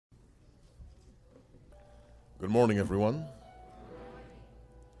Good morning, everyone.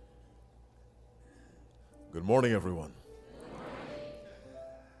 Good morning, everyone.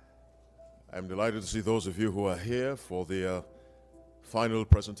 I'm delighted to see those of you who are here for the final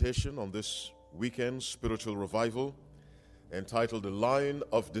presentation on this weekend's spiritual revival entitled The Line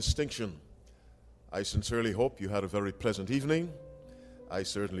of Distinction. I sincerely hope you had a very pleasant evening. I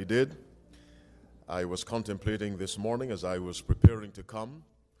certainly did. I was contemplating this morning as I was preparing to come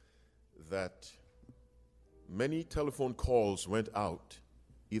that many telephone calls went out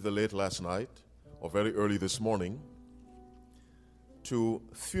either late last night or very early this morning to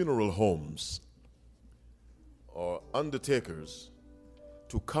funeral homes or undertakers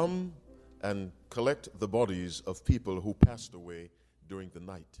to come and collect the bodies of people who passed away during the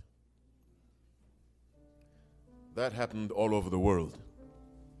night. That happened all over the world.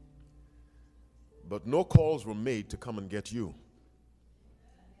 But no calls were made to come and get you.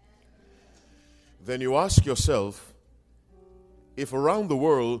 Then you ask yourself, if around the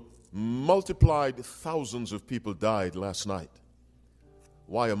world multiplied thousands of people died last night,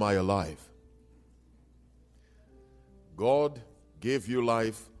 why am I alive? God gave you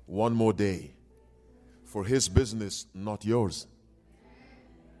life one more day for His business, not yours.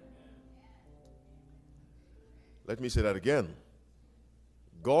 Let me say that again.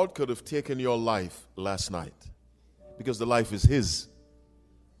 God could have taken your life last night because the life is His.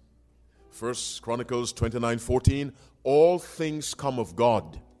 1 Chronicles 29:14, all things come of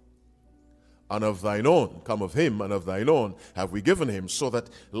God, and of thine own come of Him, and of thine own have we given Him, so that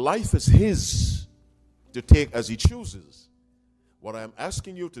life is His to take as He chooses. What I am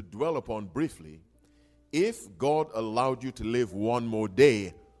asking you to dwell upon briefly, if God allowed you to live one more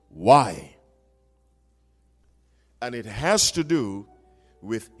day, why? And it has to do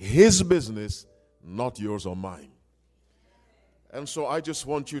with His business, not yours or mine. And so I just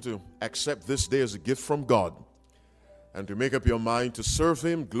want you to accept this day as a gift from God and to make up your mind to serve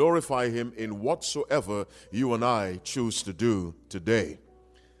Him, glorify Him in whatsoever you and I choose to do today.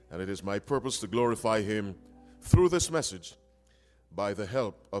 And it is my purpose to glorify Him through this message by the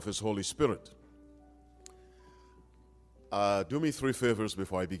help of His Holy Spirit. Do me three favors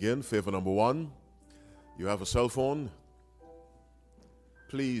before I begin. Favor number one, you have a cell phone.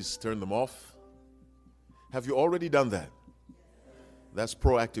 Please turn them off. Have you already done that? That's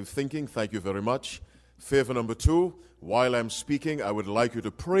proactive thinking. Thank you very much. Favor number two, while I'm speaking, I would like you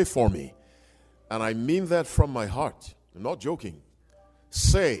to pray for me. And I mean that from my heart. I'm not joking.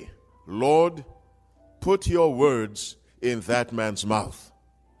 Say, Lord, put your words in that man's mouth.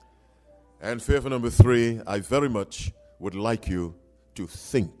 And favor number three, I very much would like you to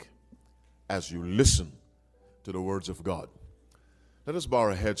think as you listen to the words of God. Let us bow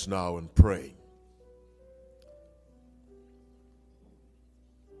our heads now and pray.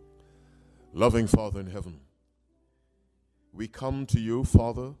 Loving Father in heaven, we come to you,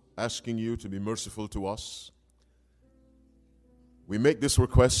 Father, asking you to be merciful to us. We make this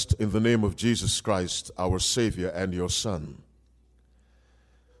request in the name of Jesus Christ, our Savior and your Son.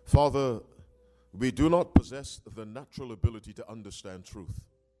 Father, we do not possess the natural ability to understand truth.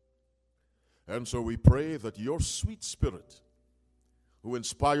 And so we pray that your sweet Spirit, who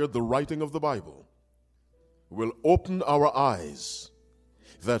inspired the writing of the Bible, will open our eyes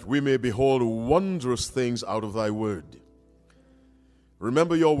that we may behold wondrous things out of thy word.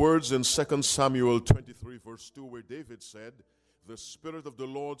 Remember your words in 2 Samuel 23 verse 2, where David said, the Spirit of the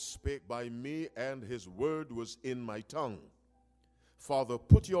Lord spake by me, and his word was in my tongue. Father,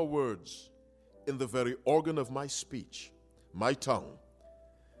 put your words in the very organ of my speech, my tongue,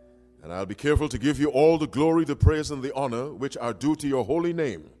 and I'll be careful to give you all the glory, the praise, and the honor which are due to your holy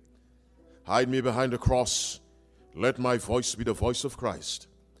name. Hide me behind the cross. Let my voice be the voice of Christ.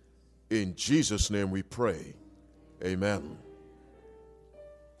 In Jesus' name we pray. Amen.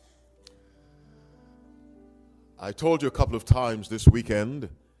 I told you a couple of times this weekend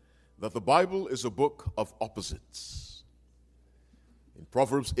that the Bible is a book of opposites. In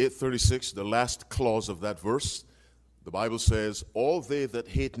Proverbs 8:36, the last clause of that verse, the Bible says, all they that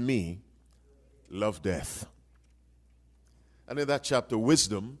hate me love death. And in that chapter,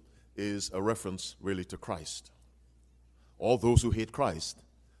 wisdom is a reference really to Christ. All those who hate Christ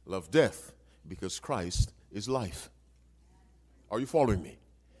love death because Christ is life. Are you following me?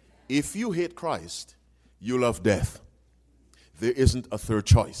 If you hate Christ, you love death. There isn't a third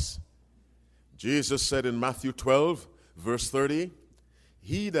choice. Jesus said in Matthew 12, verse 30,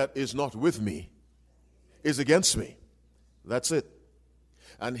 he that is not with me is against me. That's it.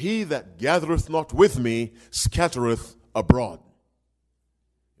 And he that gathereth not with me scattereth abroad.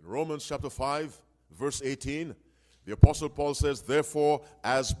 In Romans chapter 5, verse 18, the Apostle Paul says, therefore,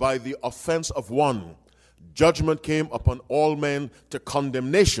 as by the offense of one judgment came upon all men to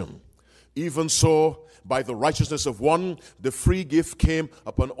condemnation. Even so, by the righteousness of one, the free gift came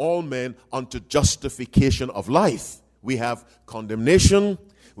upon all men unto justification of life. We have condemnation,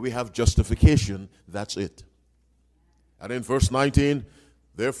 we have justification, that's it. And in verse 19,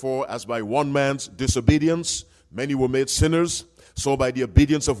 therefore, as by one man's disobedience many were made sinners, so by the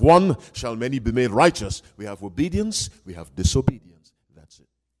obedience of one shall many be made righteous. We have obedience, we have disobedience. That's it.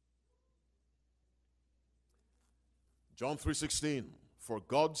 John 3:16, for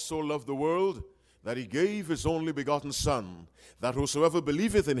God so loved the world that he gave his only begotten Son, that whosoever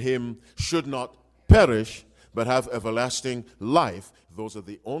believeth in him should not perish, but have everlasting life. Those are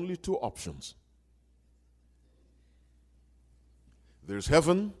the only two options. There's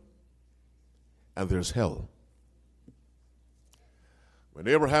heaven and there's hell. When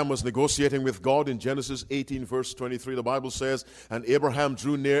Abraham was negotiating with God in Genesis 18 verse 23, the Bible says, and Abraham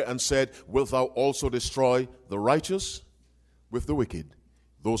drew near and said, wilt thou also destroy the righteous with the wicked?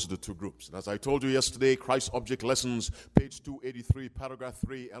 Those are the two groups. And as I told you yesterday, Christ Object Lessons, page 283, paragraph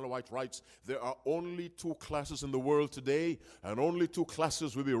 3, Ellen White writes, there are only two classes in the world today, and only two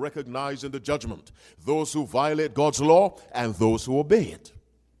classes will be recognized in the judgment. Those who violate God's law and those who obey it.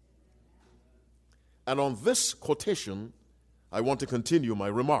 And on this quotation, I want to continue my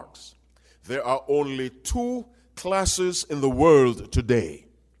remarks. There are only two classes in the world today.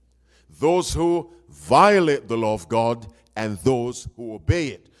 Those who violate the law of God and those who obey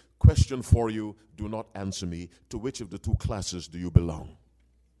it. Question for you, do not answer me. To which of the two classes do you belong?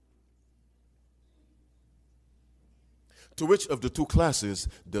 To which of the two classes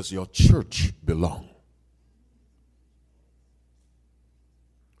does your church belong?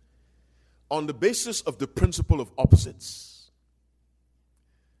 On the basis of the principle of opposites,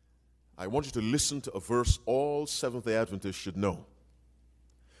 I want you to listen to a verse all Seventh-day Adventists should know.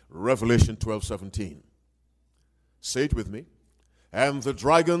 Revelation 12:17. Say it with me. And the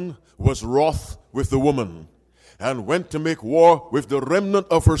dragon was wroth with the woman, and went to make war with the remnant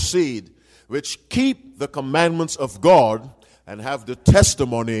of her seed, which keep the commandments of God and have the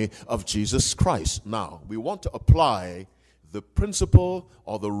testimony of Jesus Christ. Now, we want to apply the principle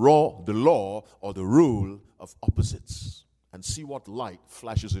or the law or the rule of opposites and see what light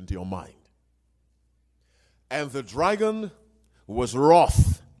flashes into your mind. And the dragon was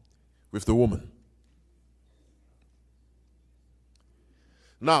wroth with the woman.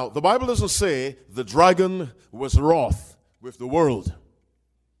 Now, the Bible doesn't say the dragon was wroth with the world.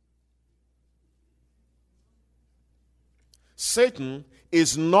 Satan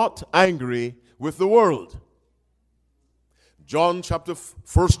is not angry with the world. 1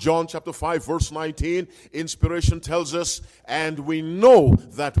 John chapter 5 verse 19, inspiration tells us, and we know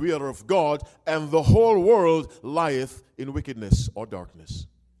that we are of God, and the whole world lieth in wickedness or darkness.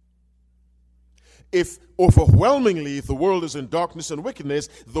 If overwhelmingly the world is in darkness and wickedness,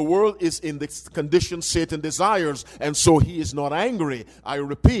 the world is in the condition Satan desires, and so he is not angry. I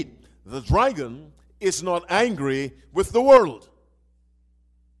repeat, the dragon is not angry with the world.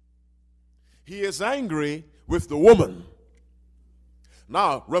 He is angry with the woman.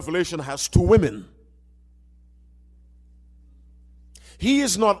 Now, Revelation has two women. He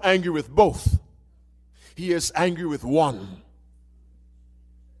is not angry with both. He is angry with one.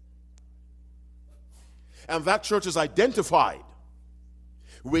 And that church is identified,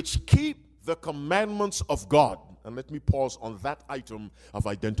 which keep the commandments of God. And let me pause on that item of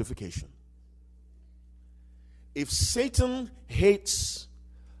identification. If Satan hates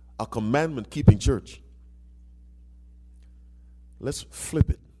a commandment-keeping church, let's flip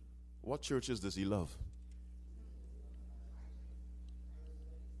it. What churches does he love?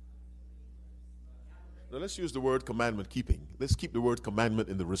 Now let's use the word commandment keeping. Let's keep the word commandment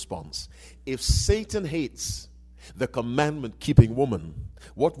in the response. If Satan hates the commandment keeping woman,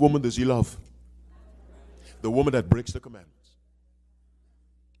 what woman does he love? The woman that breaks the commandments.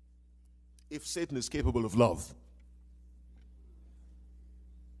 If Satan is capable of love.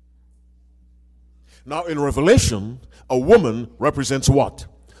 Now in Revelation, a woman represents what?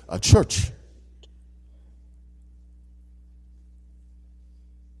 A church.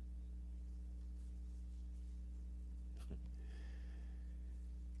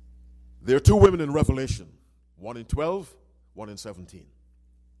 There are two women in Revelation, one in 12, one in 17.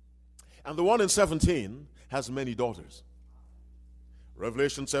 And the one in 17 has many daughters.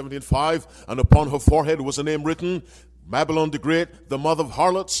 Revelation 17:5, and upon her forehead was a name written, Babylon the Great, the mother of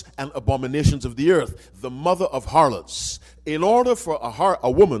harlots and abominations of the earth. The mother of harlots. In order for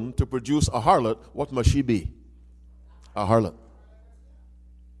a woman to produce a harlot, what must she be? A harlot.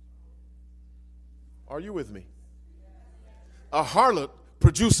 Are you with me? A harlot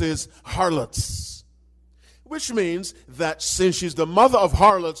produces harlots. Which means that since she's the mother of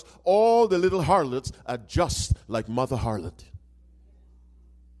harlots, all the little harlots are just like Mother Harlot.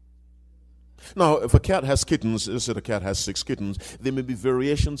 Now, if a cat has kittens, let's say the cat has 6 kittens, there may be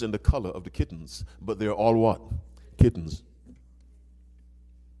variations in the color of the kittens, but they're all what? Kittens.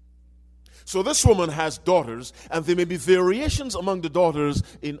 So this woman has daughters, and there may be variations among the daughters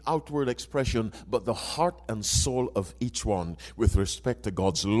in outward expression, but the heart and soul of each one with respect to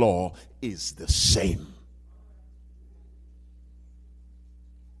God's law is the same.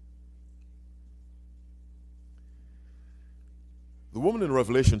 The woman in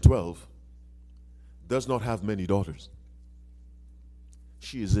Revelation 12 does not have many daughters.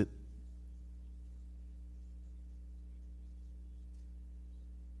 She is it.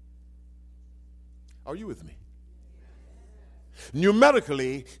 Are you with me?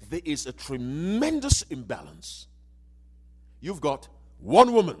 Numerically, there is a tremendous imbalance. You've got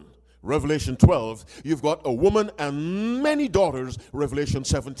one woman, Revelation 12. You've got a woman and many daughters, Revelation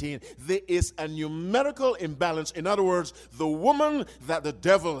 17. There is a numerical imbalance. In other words, the woman that the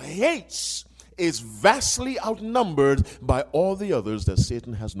devil hates is vastly outnumbered by all the others that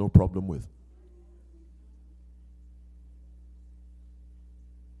Satan has no problem with.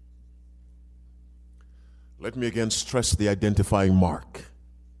 Let me again stress the identifying mark.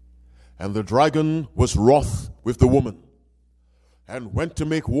 And the dragon was wroth with the woman, and went to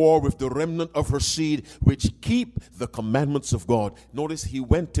make war with the remnant of her seed, which keep the commandments of God. Notice he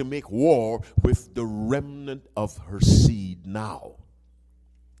went to make war with the remnant of her seed. Now,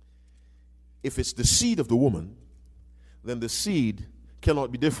 if it's the seed of the woman, then the seed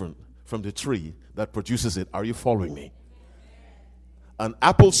cannot be different from the tree that produces it. Are you following me? An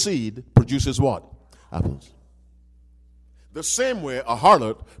apple seed produces what? Apples. The same way a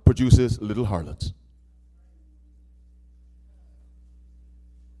harlot produces little harlots.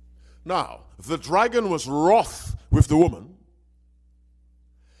 Now, the dragon was wroth with the woman,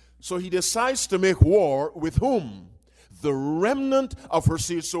 so he decides to make war with whom? The remnant of her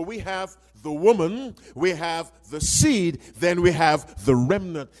seed. So we have the woman, we have the seed, then we have the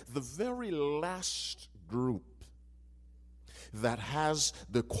remnant. The very last group that has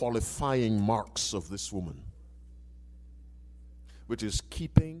the qualifying marks of this woman, which is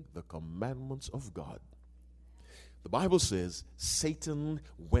keeping the commandments of God. The Bible says Satan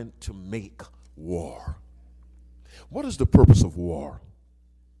went to make war. What is the purpose of war?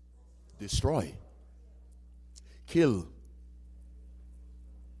 Destroy. Kill.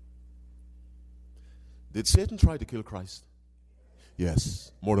 Did Satan try to kill Christ?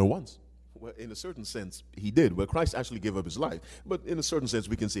 Yes, more than once. Well, in a certain sense, he did. Well, Christ actually gave up his life. But in a certain sense,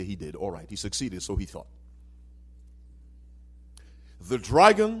 we can say he did. All right, he succeeded, so he thought. The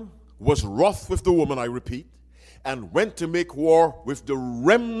dragon was wroth with the woman, I repeat, and went to make war with the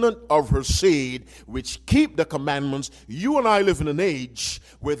remnant of her seed, which keep the commandments. You and I live in an age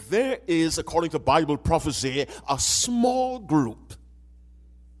where there is, according to Bible prophecy, a small group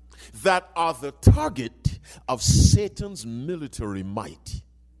that are the target of Satan's military might.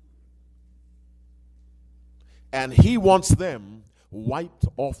 And he wants them wiped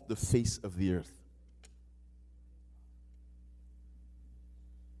off the face of the earth.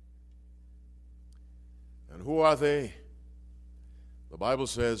 And who are they? The Bible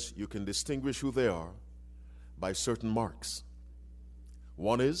says you can distinguish who they are by certain marks.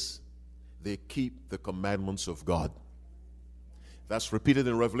 One is they keep the commandments of God. That's repeated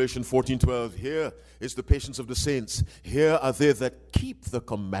in Revelation 14:12. Here is the patience of the saints. Here are they that keep the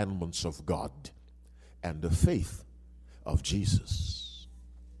commandments of God and the faith of Jesus.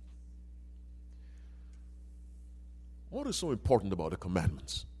 What is so important about the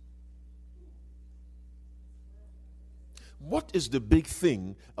commandments? What is the big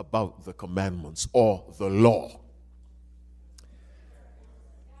thing about the commandments or the law?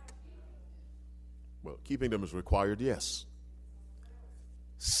 Well, keeping them is required, yes.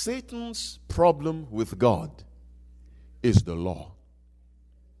 Satan's problem with God is the law.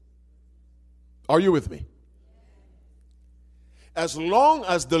 Are you with me? As long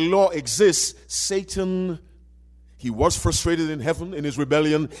as the law exists, Satan, he was frustrated in heaven in his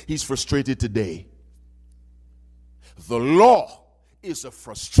rebellion. He's frustrated today. The law is a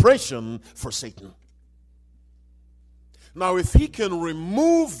frustration for Satan. Now, if he can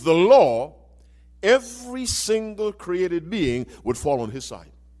remove the law, every single created being would fall on his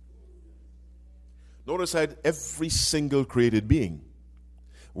side. Notice I said every single created being.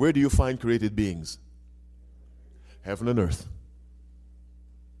 Where do you find created beings? Heaven and earth.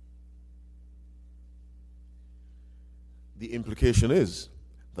 The implication is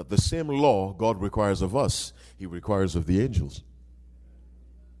that the same law God requires of us, he requires of the angels.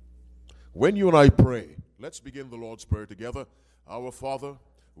 When you and I pray, Let's begin the Lord's Prayer together. Our Father,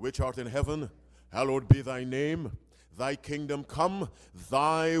 which art in heaven, hallowed be thy name. Thy kingdom come,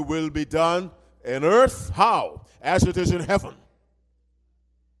 thy will be done in earth. How? As it is in heaven.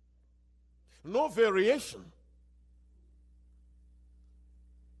 No variation.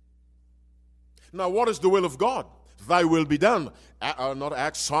 Now, what is the will of God? Thy will be done. Not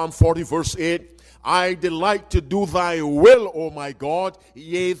Acts, Psalm 40, verse 8. I delight to do thy will, O my God.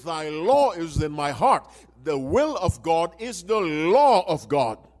 Yea, thy law is in my heart. The will of God is the law of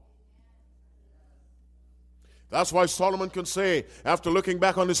God. That's why Solomon can say, after looking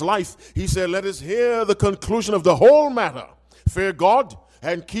back on his life, he said, let us hear the conclusion of the whole matter. Fear God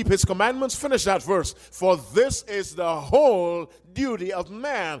and keep his commandments. Finish that verse. For this is the whole duty of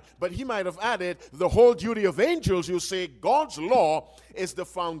man. But he might have added the whole duty of angels. You say God's law is the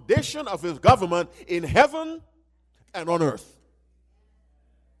foundation of his government in heaven and on earth.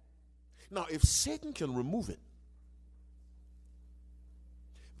 Now, if Satan can remove it,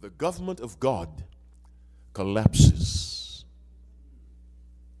 the government of God collapses.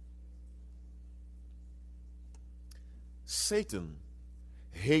 Satan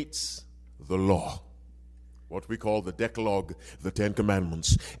hates the law, what we call the Decalogue, the Ten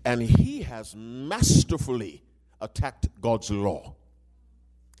Commandments, and he has masterfully attacked God's law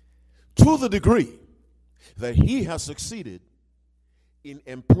to the degree that he has succeeded in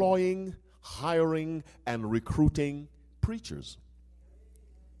employing, hiring, and recruiting preachers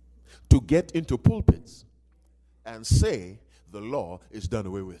to get into pulpits and say the law is done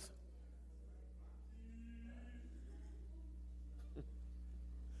away with.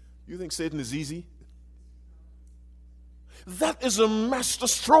 You think Satan is easy? That is a master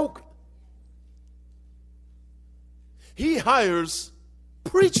stroke. He hires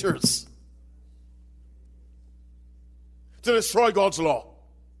preachers to destroy God's law.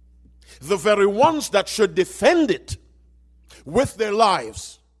 The very ones that should defend it with their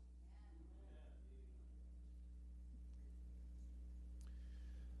lives.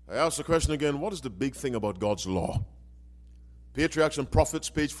 I ask the question again, what is the big thing about God's law? Patriarchs and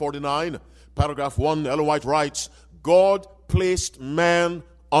Prophets, page 49, paragraph 1, Ellen White writes, God placed man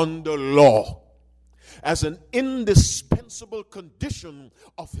under law as an indispensable condition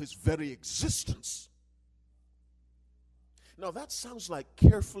of his very existence. Now that sounds like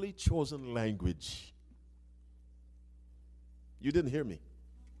carefully chosen language. You didn't hear me.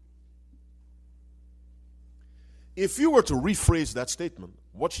 If you were to rephrase that statement,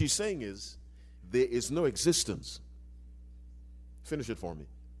 what she's saying is, there is no existence. Finish it for me.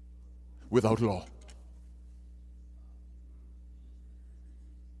 Without law.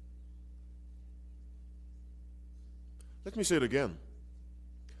 Let me say it again.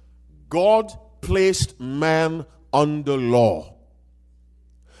 God placed man under law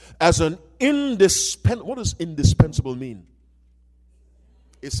as an indispensable. What does indispensable mean?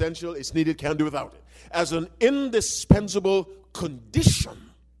 Essential, it's needed, can't do without it. As an indispensable condition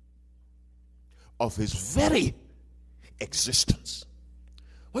of his very existence.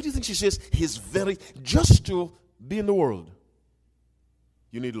 Why do you think she says his very, just to be in the world,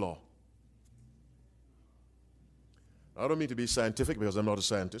 you need law? I don't mean to be scientific because I'm not a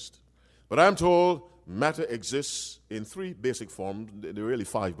scientist, but I'm told matter exists in three basic forms. There are really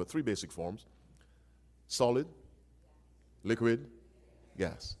five, but three basic forms: solid, liquid,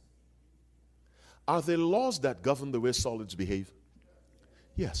 gas. Are there laws that govern the way solids behave?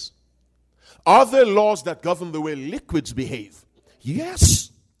 Yes. Are there laws that govern the way liquids behave?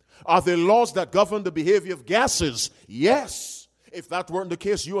 Yes. Are there laws that govern the behavior of gases? Yes. If that weren't the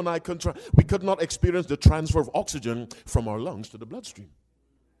case, you and I we could not experience the transfer of oxygen from our lungs to the bloodstream.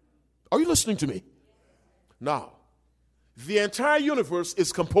 Are you listening to me? Now, the entire universe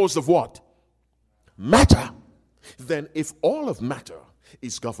is composed of what? Matter. Then if all of matter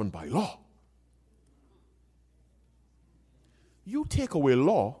is governed by law, you take away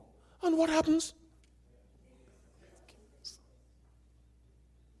law, and what happens?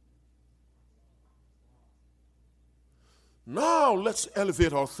 Now let's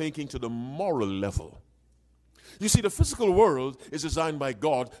elevate our thinking to the moral level. You see, the physical world is designed by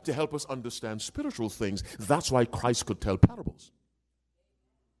God to help us understand spiritual things. That's why Christ could tell parables.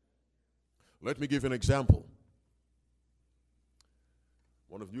 Let me give you an example.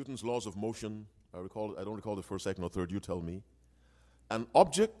 One of Newton's laws of motion, I don't recall the first, second, or third, you tell me. An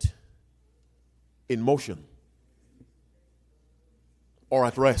object in motion or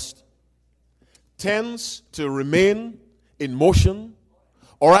at rest tends to remain in motion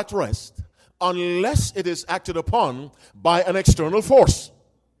or at rest unless it is acted upon by an external force.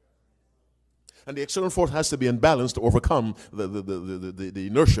 And the external force has to be in balance to overcome the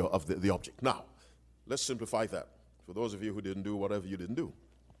inertia of the object. Now, Let's simplify that for those of you who didn't do whatever you didn't do.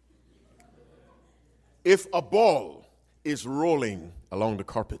 If a ball is rolling along the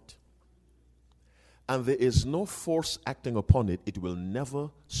carpet and there is no force acting upon it, it will never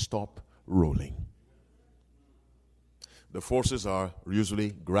stop rolling. The forces are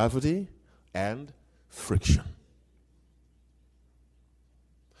usually gravity and friction.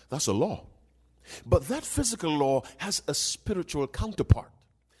 That's a law. But that physical law has a spiritual counterpart.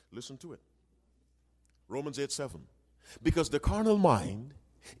 Listen to it. Romans 8:7. Because the carnal mind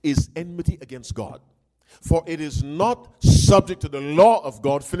is enmity against God. For it is not subject to the law of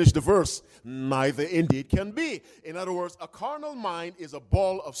God, finish the verse, neither indeed can be. In other words, a carnal mind is a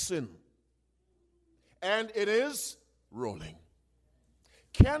ball of sin. And it is rolling.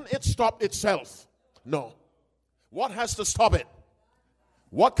 Can it stop itself? No. What has to stop it?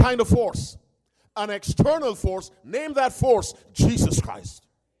 What kind of force? An external force. Name that force, Jesus Christ.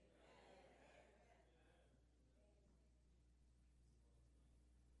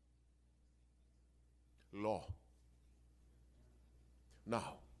 Law.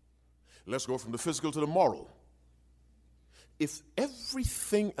 Now, let's go from the physical to the moral. If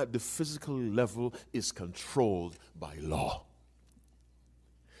everything at the physical level is controlled by law,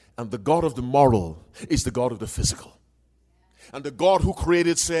 and the God of the moral is the God of the physical, and the God who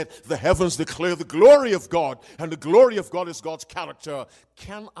created said, the heavens declare the glory of God, and the glory of God is God's character,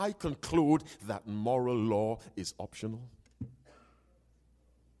 can I conclude that moral law is optional?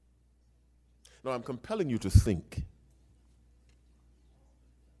 Now, I'm compelling you to think.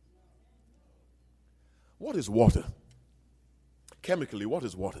 What is water? Chemically, what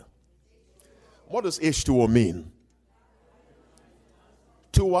is water? What does H2O mean?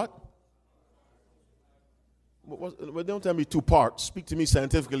 Two what? Well, don't tell me two parts. Speak to me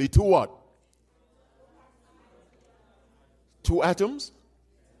scientifically. Two what? Two atoms?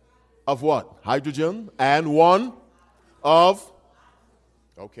 Of what? Hydrogen and one of?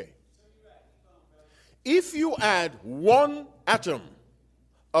 Okay. If you add one atom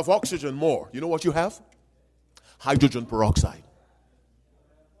of oxygen more, you know what you have? Hydrogen peroxide.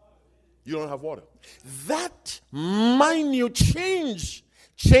 You don't have water. That minute change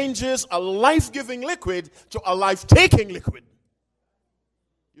changes a life-giving liquid to a life-taking liquid.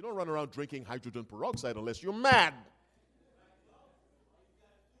 You don't run around drinking hydrogen peroxide unless you're mad.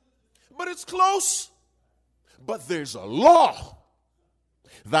 But it's close. But there's a law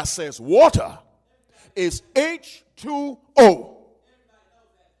that says water is H2O.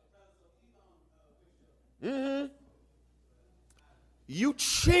 You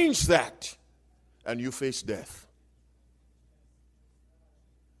change that and you face death.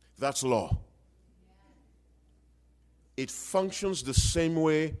 That's law. It functions the same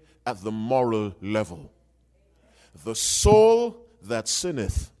way at the moral level. The soul that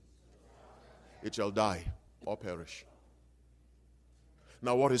sinneth, it shall die or perish.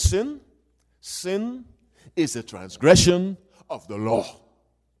 Now, what is sin? Sin is a transgression of the law.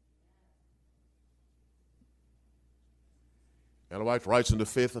 Ellen White writes in the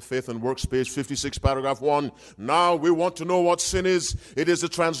Faith and Works, page 56, paragraph 1. Now we want to know what sin is. It is the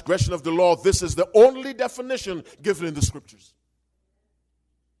transgression of the law. This is the only definition given in the scriptures.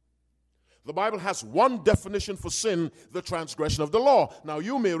 The Bible has one definition for sin, the transgression of the law. Now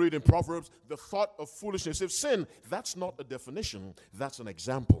you may read in Proverbs, the thought of foolishness is sin. That's not a definition. That's an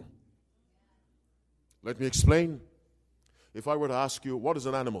example. Let me explain. If I were to ask you, what is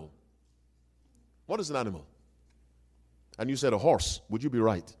an animal? What is an animal? And you said a horse, would you be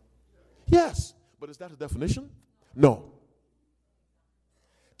right? Yes. But is that a definition? No.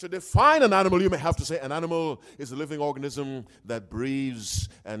 To define an animal, you may have to say an animal is a living organism that breathes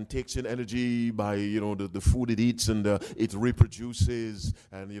and takes in energy by, the food it eats, and it reproduces,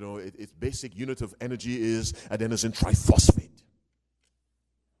 and, its basic unit of energy is adenosine triphosphate.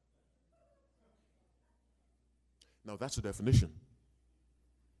 Now, that's a definition.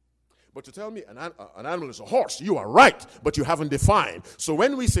 But to tell me an animal is a horse, you are right, but you haven't defined. So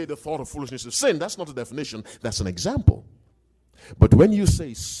when we say the thought of foolishness is sin, that's not a definition, that's an example. But when you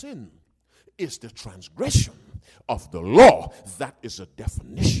say sin is the transgression of the law, that is a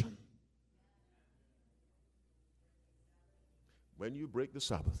definition. When you break the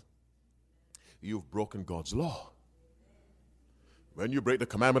Sabbath, you've broken God's law. When you break the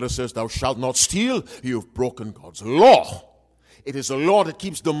commandment that says, thou shalt not steal, you've broken God's law. It is a law that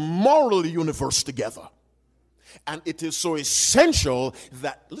keeps the moral universe together. And it is so essential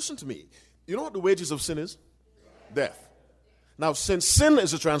that, listen to me, you know what the wages of sin is? Death. Now, since sin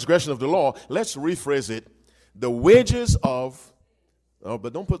is a transgression of the law, let's rephrase it. The wages of,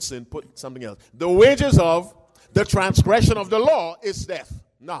 but don't put sin, put something else. The wages of the transgression of the law is death.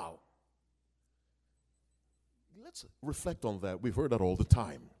 Now, Let's reflect on that. We've heard that all the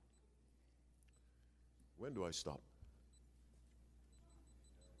time. When do I stop?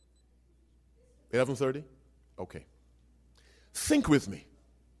 11:30? Okay. Think with me.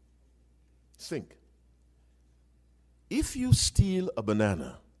 Think. If you steal a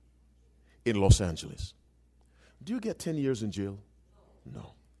banana in Los Angeles, do you get 10 years in jail?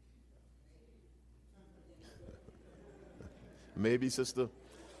 No. Maybe, sister.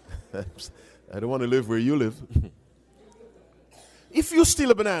 I don't want to live where you live. If you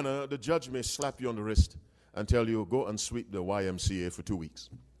steal a banana, the judge may slap you on the wrist and tell you, go and sweep the YMCA for 2 weeks.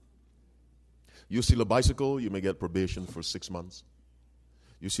 You steal a bicycle, you may get probation for 6 months.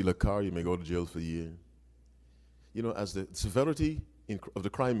 You steal a car, you may go to jail for a year. You know, as the severity of the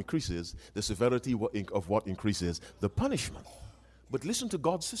crime increases, the severity of what increases? The punishment. But listen to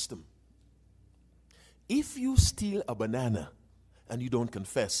God's system. If you steal a banana and you don't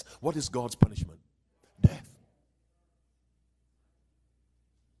confess, what is God's punishment? Death.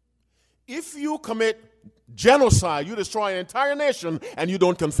 If you commit genocide, you destroy an entire nation, and you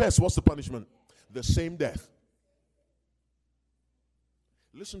don't confess, what's the punishment? The same death.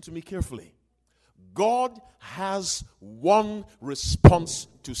 Listen to me carefully. God has one response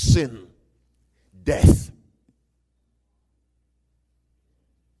to sin: death.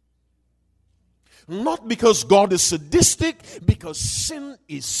 Not because God is sadistic, because sin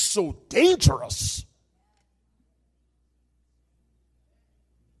is so dangerous.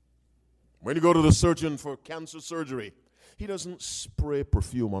 When you go to the surgeon for cancer surgery, he doesn't spray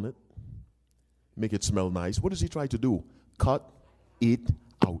perfume on it, make it smell nice. What does he try to do? Cut it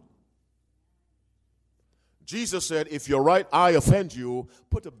out. Jesus said, if your right eye offends you,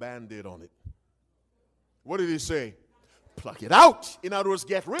 put a Band-Aid on it. What did he say? Pluck it out. In other words,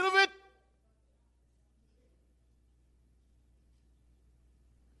 get rid of it.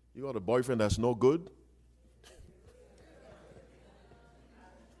 You got a boyfriend that's no good?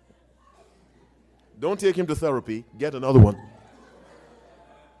 Don't take him to therapy. Get another one.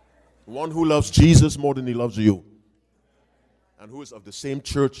 One who loves Jesus more than he loves you. And who is of the same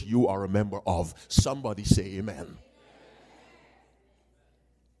church you are a member of. Somebody say amen.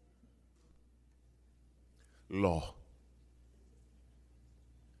 Law.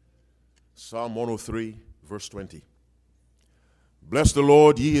 Psalm 103, verse 20. Bless the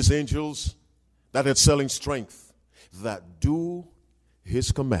Lord, ye his angels, that excelling strength, that do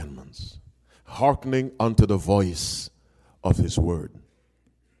his commandments, hearkening unto the voice of his word.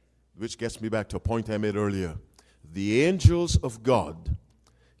 Which gets me back to a point I made earlier. The angels of God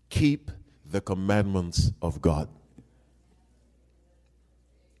keep the commandments of God.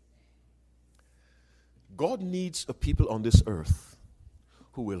 God needs a people on this earth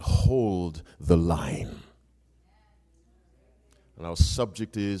who will hold the line. And our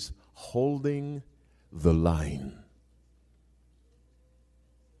subject is holding the line.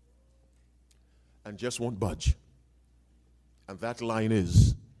 And just won't budge. And that line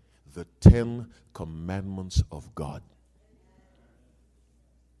is the 10 commandments of God.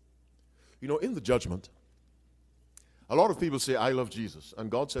 You know, in the judgment, a lot of people say, I love Jesus.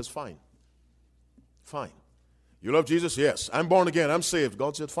 And God says, fine. Fine. You love Jesus? Yes. I'm born again. I'm saved.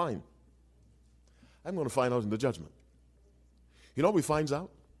 God said, fine. I'm going to find out in the judgment. You know what we find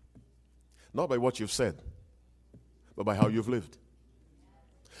out? Not by what you've said, but by how you've lived.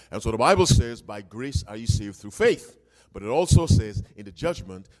 And so the Bible says, by grace are you saved through faith. But it also says, in the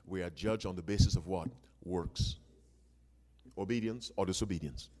judgment, we are judged on the basis of what? Works. Obedience or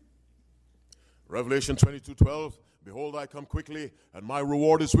disobedience. Revelation 22:12, behold, I come quickly, and my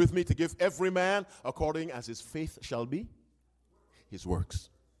reward is with me to give every man according as his faith shall be, his works.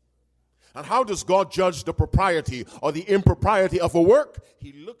 And how does God judge the propriety or the impropriety of a work?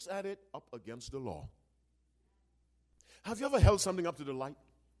 He looks at it up against the law. Have you ever held something up to the light?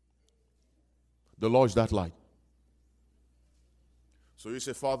 The law is that light. So you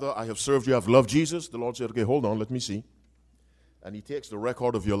say, Father, I have served you, I've loved Jesus. The Lord said, okay, hold on, let me see. And he takes the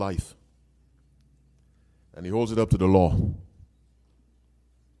record of your life and he holds it up to the law.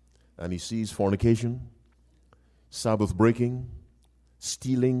 And he sees fornication, Sabbath breaking,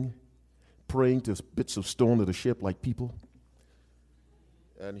 stealing, praying to bits of stone that are shaped like people.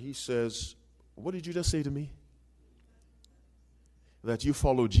 And he says, what did you just say to me? That you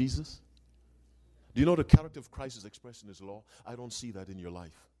follow Jesus? Do you know the character of Christ is expressed in his law? I don't see that in your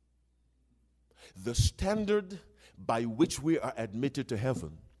life. The standard by which we are admitted to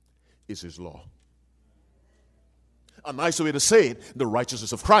heaven is his law. A nicer way to say it, the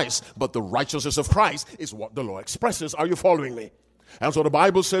righteousness of Christ. But the righteousness of Christ is what the law expresses. Are you following me? And so the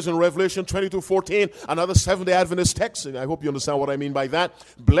Bible says in Revelation 22:14, another Seventh-day Adventist text, and I hope you understand what I mean by that.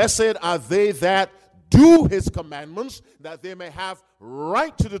 Blessed are they that do his commandments, that they may have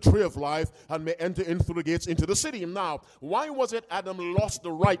right to the tree of life and may enter in through the gates into the city. Now, why was it Adam lost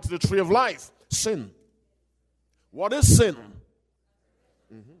the right to the tree of life? Sin. What is sin?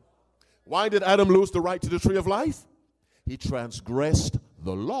 Why did Adam lose the right to the tree of life? He transgressed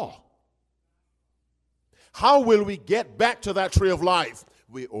the law. How will we get back to that tree of life?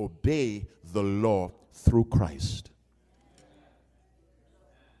 We obey the law through Christ.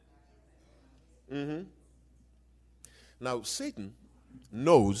 Now, Satan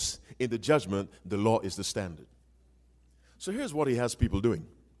knows in the judgment the law is the standard. So here's what he has people doing.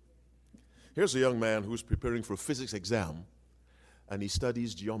 Here's a young man who's preparing for a physics exam, and he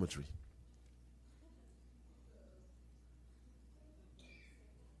studies geometry.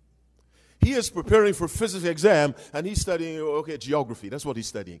 He is preparing for a physics exam, and he's studying, geography. That's what he's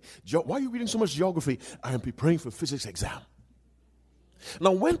studying. Why are you reading so much geography? I am preparing for a physics exam.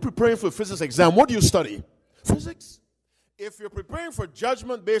 Now, when preparing for a physics exam, what do you study? Physics. If you're preparing for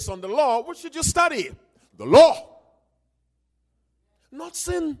judgment based on the law, what should you study? The law. Not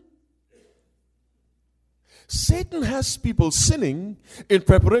sin. Satan has people sinning in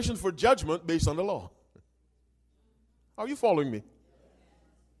preparation for judgment based on the law. Are you following me?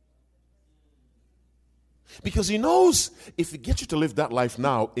 Because he knows if he gets you to live that life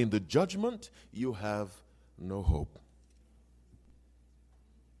now, in the judgment, you have no hope.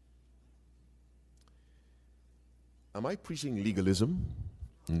 Am I preaching legalism?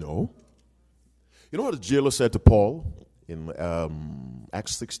 No. You know what the jailer said to Paul in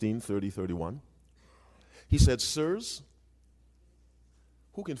Acts 16, 30, 31? He said, sirs,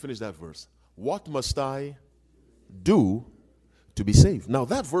 who can finish that verse? What must I do to be saved? Now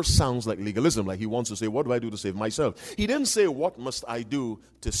that verse sounds like legalism, like he wants to say, what do I do to save myself? He didn't say, what must I do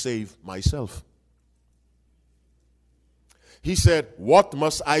to save myself? He said, what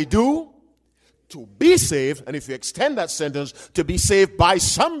must I do to be saved? And if you extend that sentence, to be saved by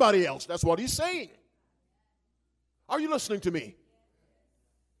somebody else. That's what he's saying. Are you listening to me?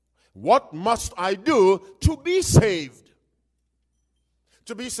 What must I do to be saved?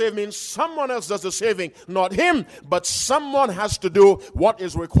 To be saved means someone else does the saving, not him, but someone has to do what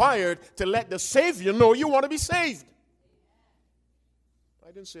is required to let the Savior know you want to be saved.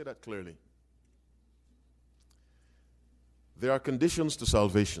 I didn't say that clearly. There are conditions to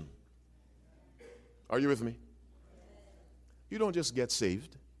salvation. Are you with me? You don't just get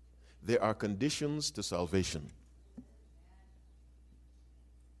saved. There are conditions to salvation.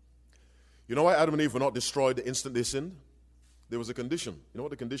 You know why Adam and Eve were not destroyed the instant they sinned? There was a condition. You know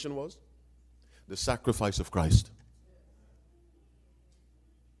what the condition was? The sacrifice of Christ.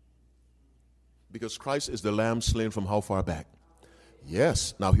 Because Christ is the lamb slain from how far back?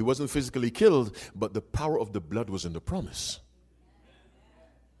 Yes. Now, he wasn't physically killed, but the power of the blood was in the promise.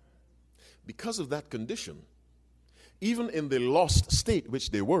 Because of that condition, even in the lost state,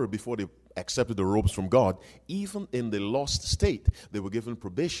 which they were before they accepted the robes from God, even in the lost state, they were given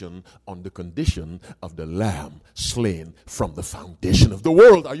probation on the condition of the lamb slain from the foundation of the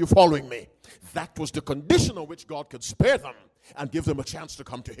world. Are you following me? That was the condition on which God could spare them and give them a chance to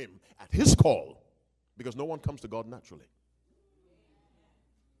come to him at his call, because no one comes to God naturally.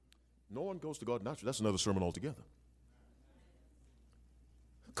 No one goes to God naturally. That's another sermon altogether.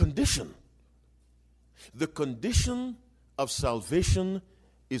 Condition. The condition of salvation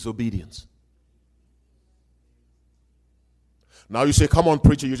is obedience. Now you say, come on,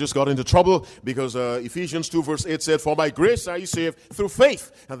 preacher, you just got into trouble because Ephesians 2 verse 8 said, for by grace are you saved through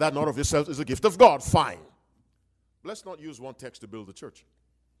faith, and that not of yourself is a gift of God. Fine. Let's not use one text to build the church.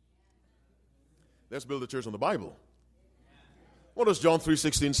 Let's build the church on the Bible. What does John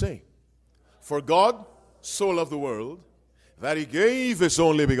 3:16 say? For God so loved the world that he gave his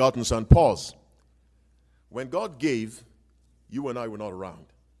only begotten Son. Pause. When God gave, you and I were not around.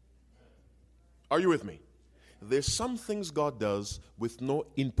 Are you with me? There's some things God does with no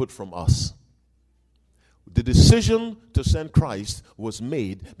input from us. The decision to send Christ was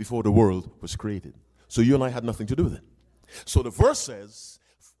made before the world was created. So you and I had nothing to do with it. So the verse says,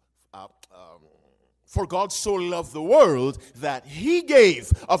 for God so loved the world that he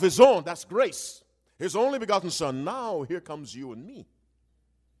gave of his own, that's grace, his only begotten Son. Now here comes you and me.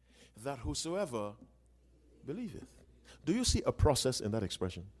 That whosoever believeth. Do you see a process in that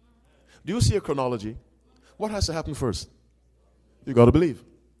expression? Do you see a chronology? What has to happen first? You got to believe.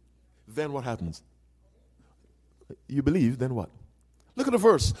 Then what happens? You believe, then what? Look at the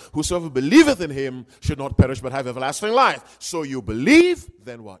verse. Whosoever believeth in him should not perish but have everlasting life. So you believe,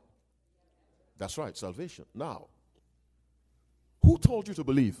 then what? That's right, salvation. Now, who told you to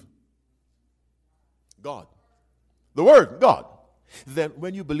believe? God. The Word, God. Then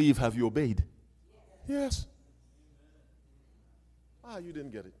when you believe, have you obeyed? Yes. You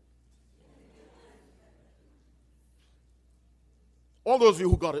didn't get it. All those of you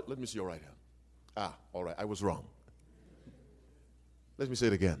who got it, let me see your right hand. All right, I was wrong. Let me say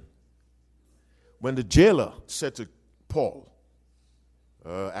it again. When the jailer said to Paul,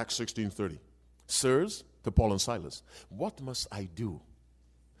 Acts 16:30, sirs, to Paul and Silas, what must I do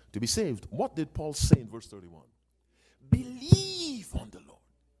to be saved? What did Paul say in verse 31? Believe on the Lord.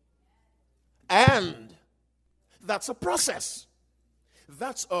 And that's a process.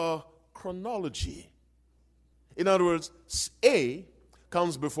 That's a chronology. In other words, A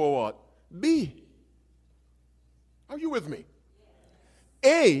comes before what? B. Are you with me?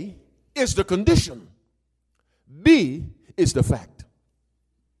 A is the condition. B is the fact.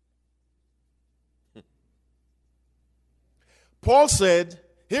 Paul said,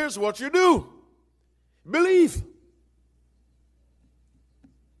 here's what you do. Believe.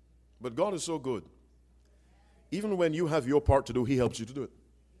 But God is so good. Even when you have your part to do, he helps you to do it.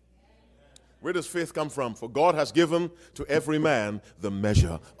 Where does faith come from? For God has given to every man the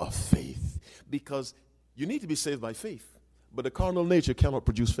measure of faith. Because you need to be saved by faith. But the carnal nature cannot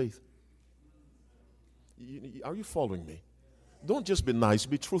produce faith. Are you following me? Don't just be nice,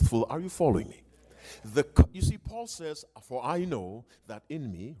 be truthful. Are you following me? You see, Paul says, for I know that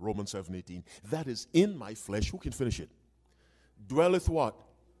in me, Romans 7:18, that is in my flesh, who can finish it? Dwelleth what?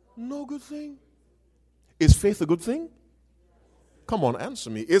 No good thing. Is faith a good thing? Come on, answer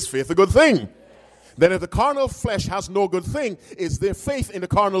me. Is faith a good thing? Yes. Then if the carnal flesh has no good thing, is there faith in the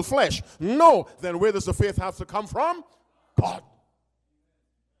carnal flesh? No. Then where does the faith have to come from? God.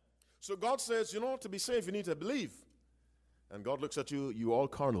 So God says, to be saved, you need to believe. And God looks at you, you all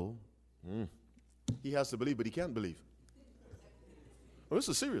carnal. He has to believe, but he can't believe. Well, this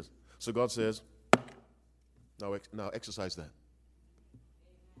is serious. So God says, now exercise that.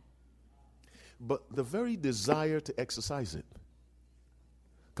 But the very desire to exercise it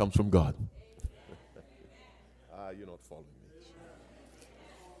comes from God. You're not following me.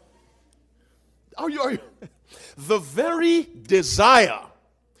 Are you? The very desire.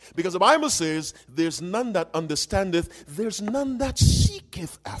 Because the Bible says, there's none that understandeth, there's none that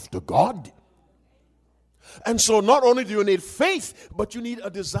seeketh after God. And so not only do you need faith, but you need a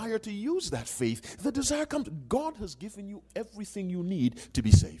desire to use that faith. The desire comes. God has given you everything you need to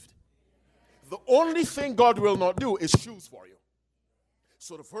be saved. The only thing God will not do is choose for you.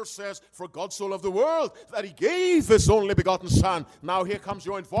 So the verse says, for God so loved the world that he gave his only begotten Son. Now here comes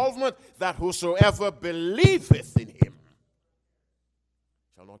your involvement, that whosoever believeth in him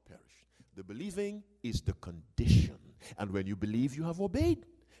shall not perish. The believing is the condition. And when you believe, you have obeyed.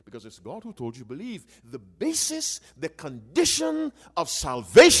 Because it's God who told you believe. The basis, the condition of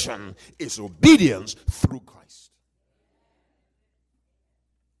salvation is obedience through Christ.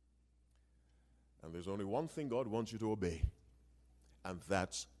 And there's only one thing God wants you to obey, and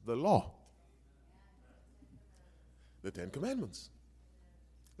that's the law. The 10 Commandments.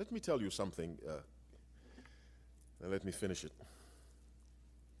 Let me tell you something, and let me finish it.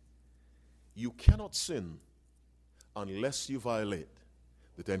 You cannot sin unless you violate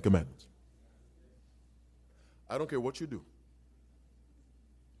the 10 Commandments. I don't care what you do.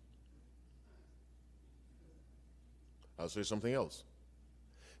 I'll say something else.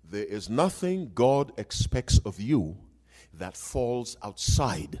 There is nothing God expects of you that falls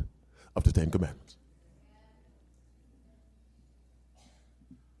outside of the 10 Commandments.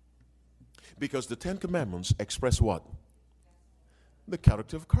 Because the 10 Commandments express what? The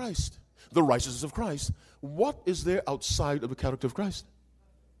character of Christ. The righteousness of Christ. What is there outside of the character of Christ?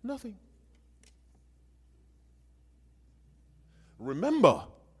 Nothing. Remember,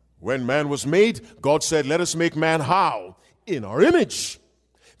 when man was made, God said, let us make man how? In our image.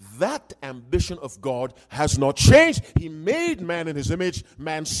 That ambition of God has not changed. He made man in his image.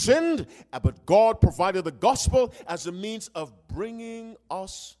 Man sinned, but God provided the gospel as a means of bringing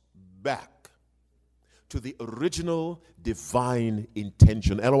us back to the original divine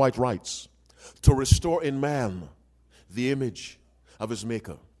intention. Ellen White writes, to restore in man the image of his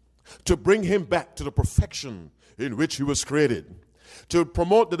maker, to bring him back to the perfection in which he was created, to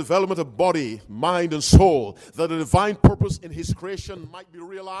promote the development of body, mind, and soul, that the divine purpose in his creation might be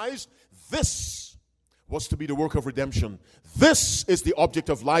realized. This was to be the work of redemption. This is the object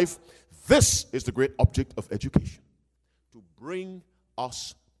of life. This is the great object of education, to bring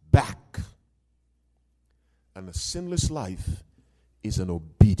us back. And a sinless life is an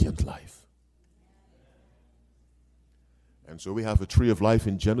obedient life. And so we have a tree of life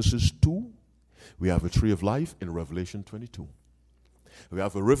in Genesis 2. We have a tree of life in Revelation 22. We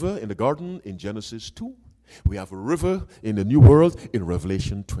have a river in the garden in Genesis 2. We have a river in the New World in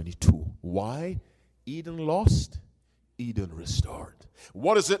Revelation 22. Why? Eden lost, Eden restored.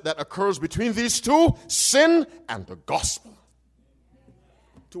 What is it that occurs between these two? Sin and the gospel.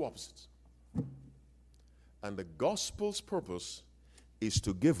 Two opposites. And the gospel's purpose is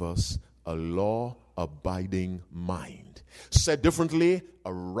to give us a law-abiding mind. Said differently,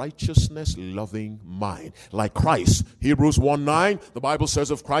 a righteousness-loving mind. Like Christ. Hebrews 1:9, the Bible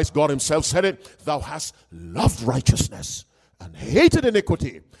says of Christ, God himself said it, thou hast loved righteousness and hated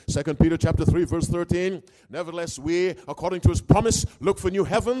iniquity. 2 Peter chapter 3, verse 13, nevertheless we, according to his promise, look for new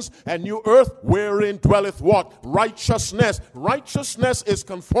heavens and new earth, wherein dwelleth what? Righteousness. Righteousness is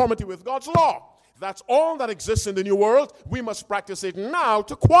conformity with God's law. That's all that exists in the new world. We must practice it now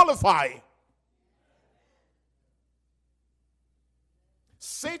to qualify.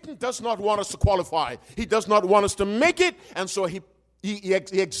 Satan does not want us to qualify. He does not want us to make it, and so he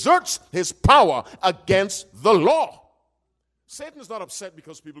exerts his power against the law. Satan is not upset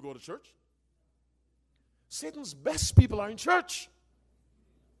because people go to church. Satan's best people are in church.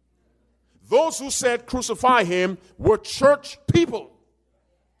 Those who said crucify him were church people.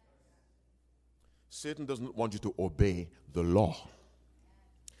 Satan doesn't want you to obey the law,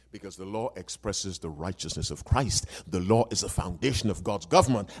 because the law expresses the righteousness of Christ. The law is the foundation of God's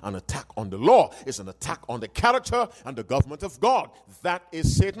government. An attack on the law is an attack on the character and the government of God. That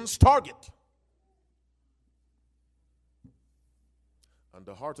is Satan's target. And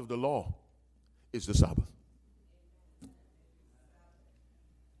the heart of the law is the Sabbath.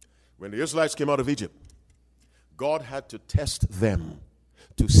 When the Israelites came out of Egypt, God had to test them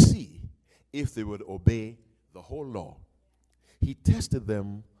to see if they would obey the whole law. He tested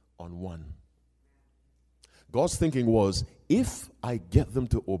them on one. God's thinking was, if I get them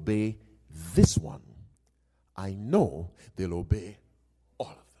to obey this one, I know they'll obey all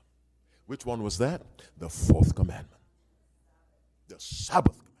of them. Which one was that? The fourth commandment. The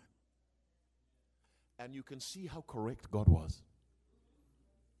Sabbath commandment. And you can see how correct God was.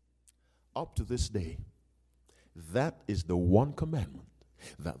 Up to this day, that is the one commandment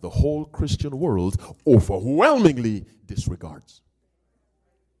that the whole Christian world overwhelmingly disregards.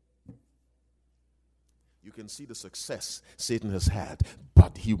 You can see the success Satan has had,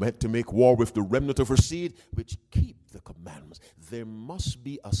 but he went to make war with the remnant of her seed, which keep the commandments. There must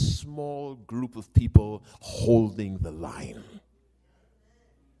be a small group of people holding the line.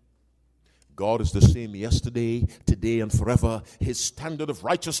 God is the same yesterday, today, and forever. His standard of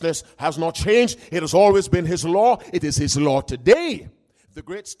righteousness has not changed. It has always been his law. It is his law today. The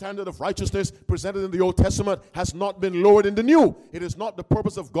great standard of righteousness presented in the Old Testament has not been lowered in the New. It is not the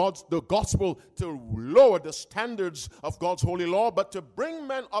purpose of the gospel to lower the standards of God's holy law, but to bring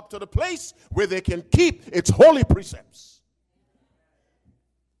men up to the place where they can keep its holy precepts.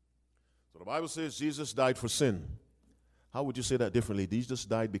 So the Bible says Jesus died for sin. How would you say that differently? Jesus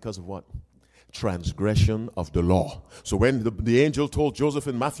died because of what? Transgression of the law. So when the angel told Joseph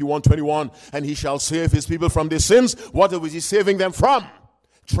in Matthew 1:21, and he shall save his people from their sins, what was he saving them from?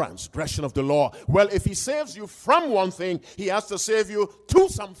 Transgression of the law. Well, if he saves you from one thing, he has to save you to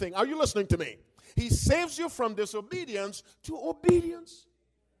something. Are you listening to me? He saves you from disobedience to obedience.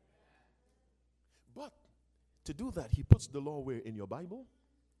 But to do that, he puts the law where? In your Bible?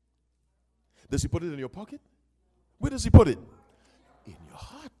 Does he put it in your pocket? Where does he put it? In your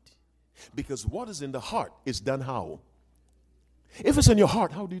heart. Because what is in the heart is done how? If it's in your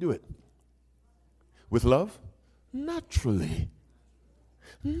heart, how do you do it? With love? Naturally.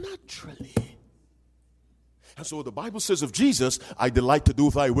 Naturally. And so the Bible says of Jesus, I delight to do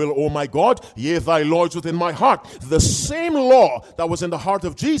thy will, O my God, yea, thy law is within my heart. The same law that was in the heart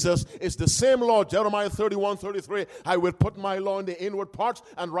of Jesus is the same law, Jeremiah 31:33, I will put my law in the inward parts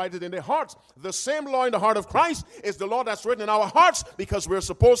and write it in their hearts. The same law in the heart of Christ is the law that's written in our hearts, because we're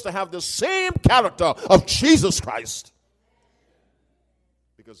supposed to have the same character of Jesus Christ.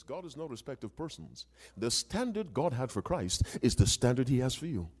 Because God is no respect of persons. The standard God had for Christ is the standard he has for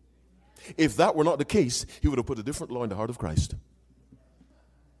you. If that were not the case, he would have put a different law in the heart of Christ.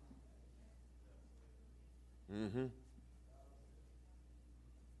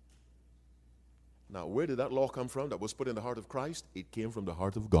 Now, where did that law come from that was put in the heart of Christ? It came from the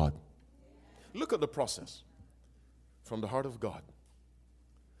heart of God. Look at the process. From the heart of God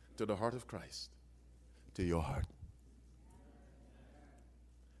to the heart of Christ to your heart.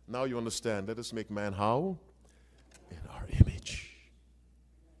 Now you understand. Let us make man how? In our image.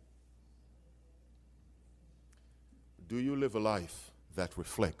 Do you live a life that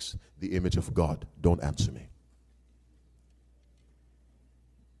reflects the image of God? Don't answer me.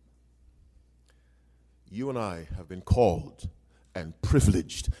 You and I have been called and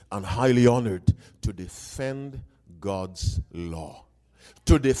privileged and highly honored to defend God's law.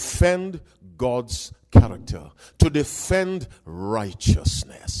 to defend God's character, to defend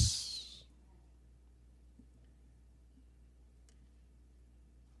righteousness.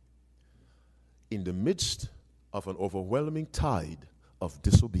 In the midst of an overwhelming tide of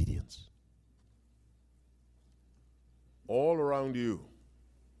disobedience, all around you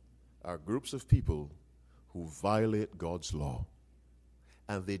are groups of people who violate God's law.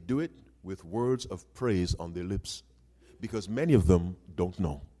 And they do it with words of praise on their lips, because many of them don't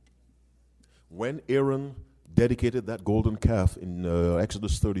know. When Aaron dedicated that golden calf in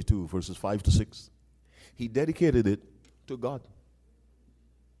Exodus 32, verses 5 to 6, he dedicated it to God.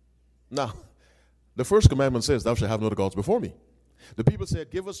 Now, the first commandment says, thou shalt have no other gods before me. The people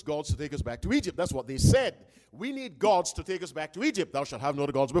said, give us gods to take us back to Egypt. That's what they said. We need gods to take us back to Egypt. Thou shalt have no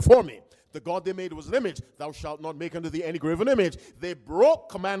other gods before me. The God they made was an image. Thou shalt not make unto thee any graven image. They broke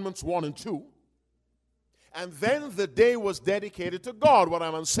commandments 1 and 2. And then the day was dedicated to God. What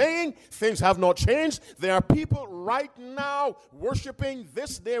I'm saying, things have not changed. There are people right now worshiping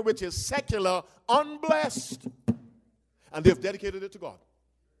this day, which is secular, unblessed. And they've dedicated it to God.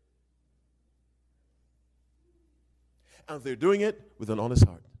 And they're doing it with an honest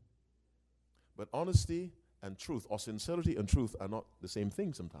heart. But honesty and truth, or sincerity and truth, are not the same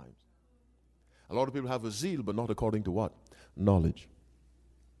thing sometimes. A lot of people have a zeal, but not according to what? Knowledge.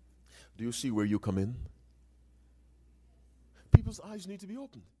 Do you see where you come in? People's eyes need to be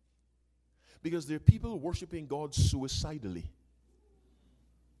opened. Because there are people worshiping God suicidally.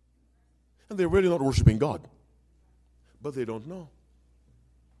 And they're really not worshiping God. But they don't know.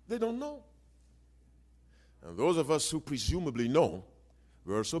 They don't know. And those of us who presumably know,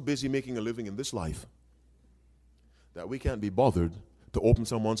 we are so busy making a living in this life that we can't be bothered to open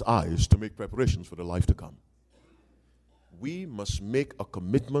someone's eyes to make preparations for the life to come. We must make a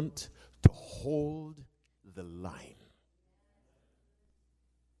commitment to hold the line.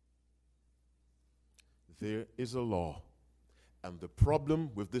 There is a law. And the problem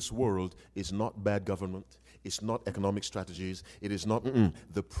with this world is not bad government. It's not economic strategies. It is not,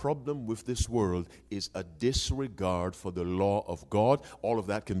 The problem with this world is a disregard for the law of God. All of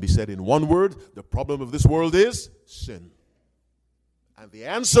that can be said in one word. The problem of this world is sin. And the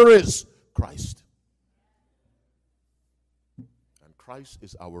answer is Christ. And Christ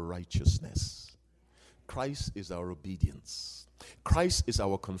is our righteousness. Christ is our obedience. Christ is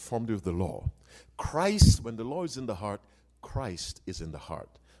our conformity with the law. Christ, when the law is in the heart, Christ is in the heart.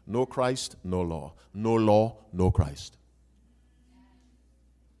 No Christ, no law. No law, no Christ.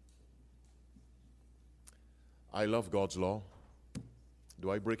 I love God's law. Do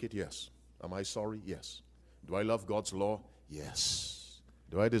I break it? Yes. Am I sorry? Yes. Do I love God's law? Yes.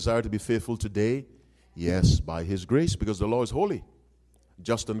 Do I desire to be faithful today? Yes, by His grace, because the law is holy,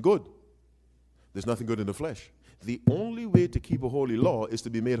 just and good. There's nothing good in the flesh. The only way to keep a holy law is to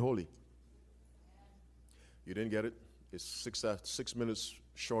be made holy. You didn't get it? It's 6 minutes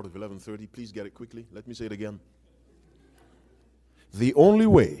short of 11:30. Please get it quickly. Let me say it again. The only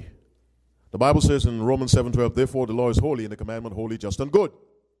way, the Bible says in Romans 7:12, therefore the law is holy and the commandment holy, just and good.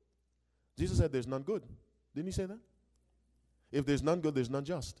 Jesus said there's none good. Didn't He say that? If there's none good, there's none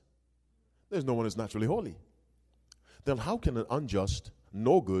just. There's no one that's naturally holy. Then how can an unjust,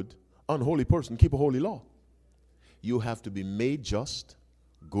 no good, unholy person keep a holy law? You have to be made just,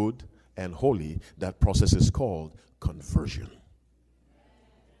 good, and holy. That process is called conversion.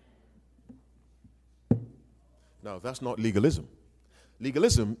 Now, that's not legalism.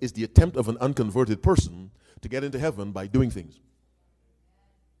 Legalism is the attempt of an unconverted person to get into heaven by doing things.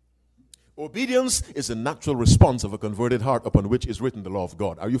 Obedience is a natural response of a converted heart upon which is written the law of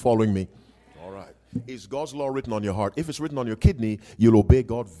God. Are you following me? All right. Is God's law written on your heart? If it's written on your kidney, you'll obey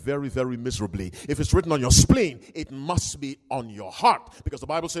God very, very miserably. If it's written on your spleen, it must be on your heart. Because the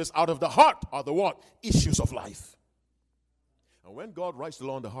Bible says, out of the heart are the what? Issues of life. And when God writes the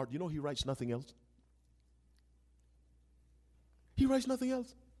law on the heart, you know He writes nothing else. He writes nothing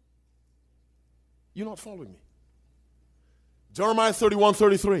else. You're not following me. Jeremiah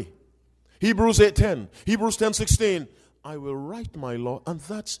 31:33. Hebrews 8:10. Hebrews 10:16. I will write my law, and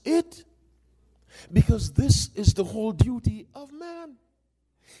that's it. Because this is the whole duty of man.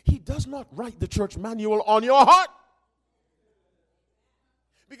 He does not write the church manual on your heart.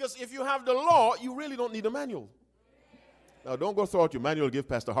 Because if you have the law, you really don't need a manual. Now, don't go throw out your manual, give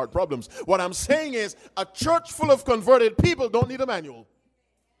Pastor heart problems. What I'm saying is, a church full of converted people don't need a manual.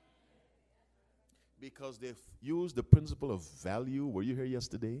 Because they've used the principle of value. Were you here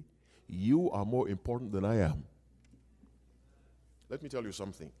yesterday? You are more important than I am. Let me tell you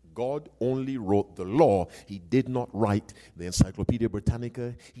something. God only wrote the law. He did not write the Encyclopedia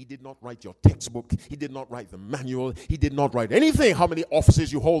Britannica. He did not write your textbook. He did not write the manual. He did not write anything, how many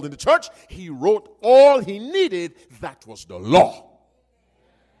offices you hold in the church. He wrote all he needed. That was the law.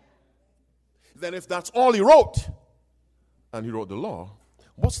 Then if that's all he wrote, and he wrote the law,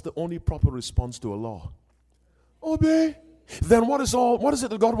 what's the only proper response to a law? Obey. Then what is it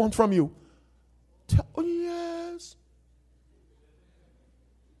that God wants from you? Yes.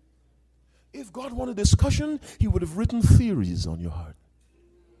 If God wanted discussion, he would have written theories on your heart.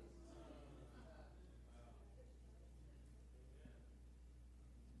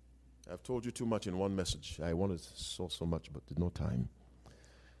 I've told you too much in one message. I wanted so much, but there's no time.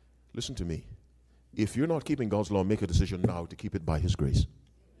 Listen to me. If you're not keeping God's law, make a decision now to keep it by his grace.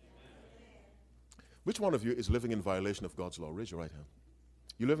 Which one of you is living in violation of God's law? Raise your right hand.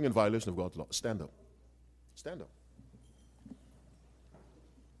 You're living in violation of God's law. Stand up. Stand up.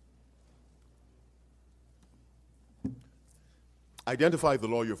 Identify the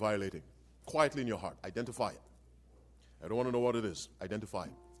law you're violating. Quietly in your heart. Identify it. I don't want to know what it is. Identify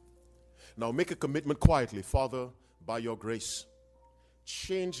it. Now make a commitment quietly. Father, by your grace,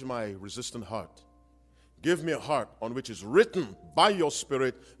 change my resistant heart. Give me a heart on which is written by your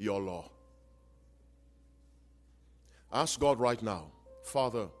Spirit your law. Ask God right now,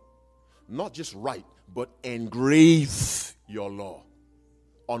 Father, not just write, but engrave your law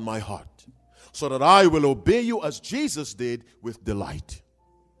on my heart, so that I will obey you as Jesus did with delight.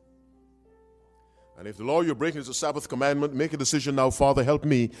 And if the law you're breaking is a Sabbath commandment, make a decision now, Father, help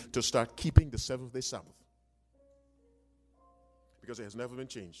me to start keeping the seventh-day Sabbath. Because it has never been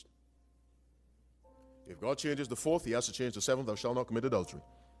changed. If God changes the fourth, he has to change the seventh. Thou shalt not commit adultery.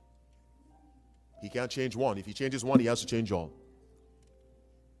 He can't change one. If he changes one, he has to change all.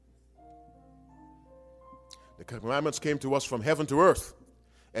 The commandments came to us from heaven to earth.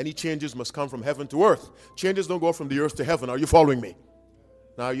 Any changes must come from heaven to earth. Changes don't go from the earth to heaven. Are you following me?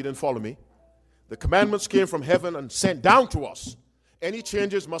 No, you didn't follow me. The commandments came from heaven and sent down to us. Any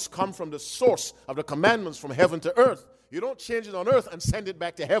changes must come from the source of the commandments from heaven to earth. You don't change it on earth and send it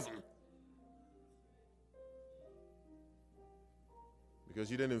back to heaven. Because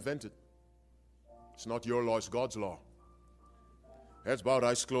you didn't invent it. It's not your law, it's God's law. Heads bowed,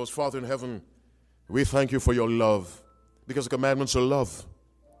 eyes closed. Father in heaven, we thank you for your love. Because the commandments are love.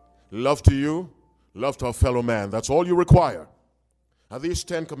 Love to you, love to our fellow man. That's all you require. And these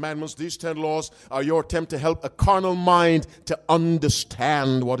 10 commandments, these 10 laws are your attempt to help a carnal mind to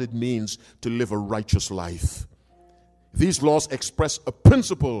understand what it means to live a righteous life. These laws express a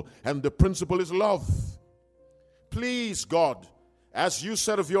principle, and the principle is love. Please, God, as you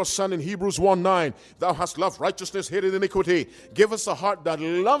said of your Son in Hebrews 1:9, thou hast loved righteousness, hated iniquity. Give us a heart that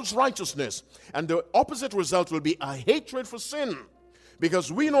loves righteousness. And the opposite result will be a hatred for sin.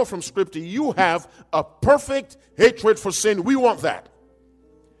 Because we know from Scripture you have a perfect hatred for sin. We want that.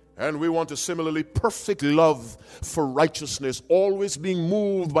 And we want a similarly perfect love for righteousness, always being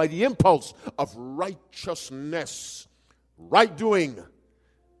moved by the impulse of righteousness, right doing,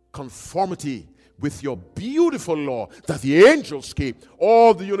 conformity with your beautiful law that the angels keep.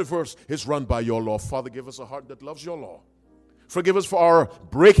 All the universe is run by your law. Father, give us a heart that loves your law. Forgive us for our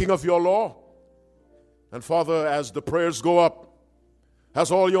breaking of your law. And Father, as the prayers go up, as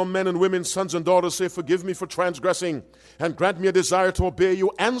all your men and women, sons and daughters say, forgive me for transgressing and grant me a desire to obey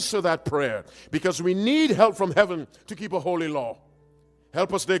you, answer that prayer, because we need help from heaven to keep a holy law.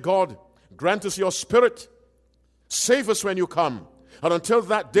 Help us, dear God. Grant us your Spirit. Save us when you come. And until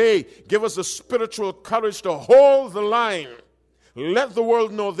that day, give us the spiritual courage to hold the line. Let the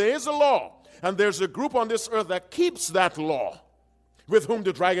world know there is a law, and there's a group on this earth that keeps that law, with whom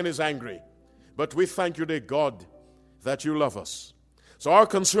the dragon is angry. But we thank you, dear God, that you love us. So our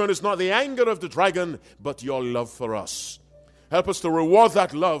concern is not the anger of the dragon, but your love for us. Help us to reward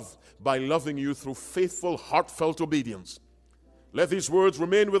that love by loving you through faithful, heartfelt obedience. Let these words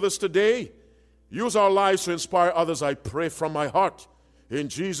remain with us today. Use our lives to inspire others, I pray from my heart. In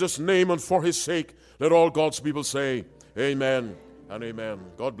Jesus' name and for his sake, let all God's people say, amen and amen.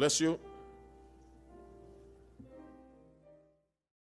 God bless you.